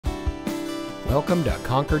Welcome to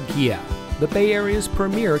Concord Kia, the Bay Area's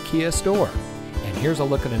premier Kia store. And here's a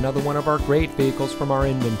look at another one of our great vehicles from our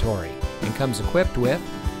inventory, and comes equipped with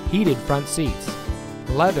heated front seats,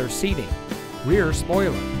 leather seating, rear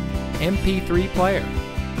spoiler, MP3 player,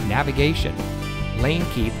 navigation, lane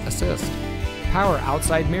keep assist, power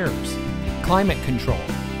outside mirrors, climate control,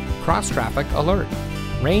 cross traffic alert,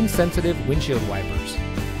 rain sensitive windshield wipers.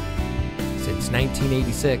 Since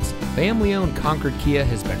 1986, family-owned Concord Kia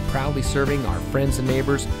has been proudly serving our friends and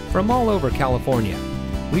neighbors from all over California.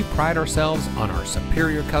 We pride ourselves on our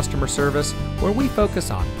superior customer service, where we focus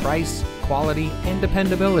on price, quality, and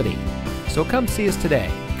dependability. So come see us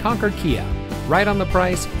today. Concord Kia, right on the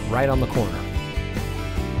price, right on the corner.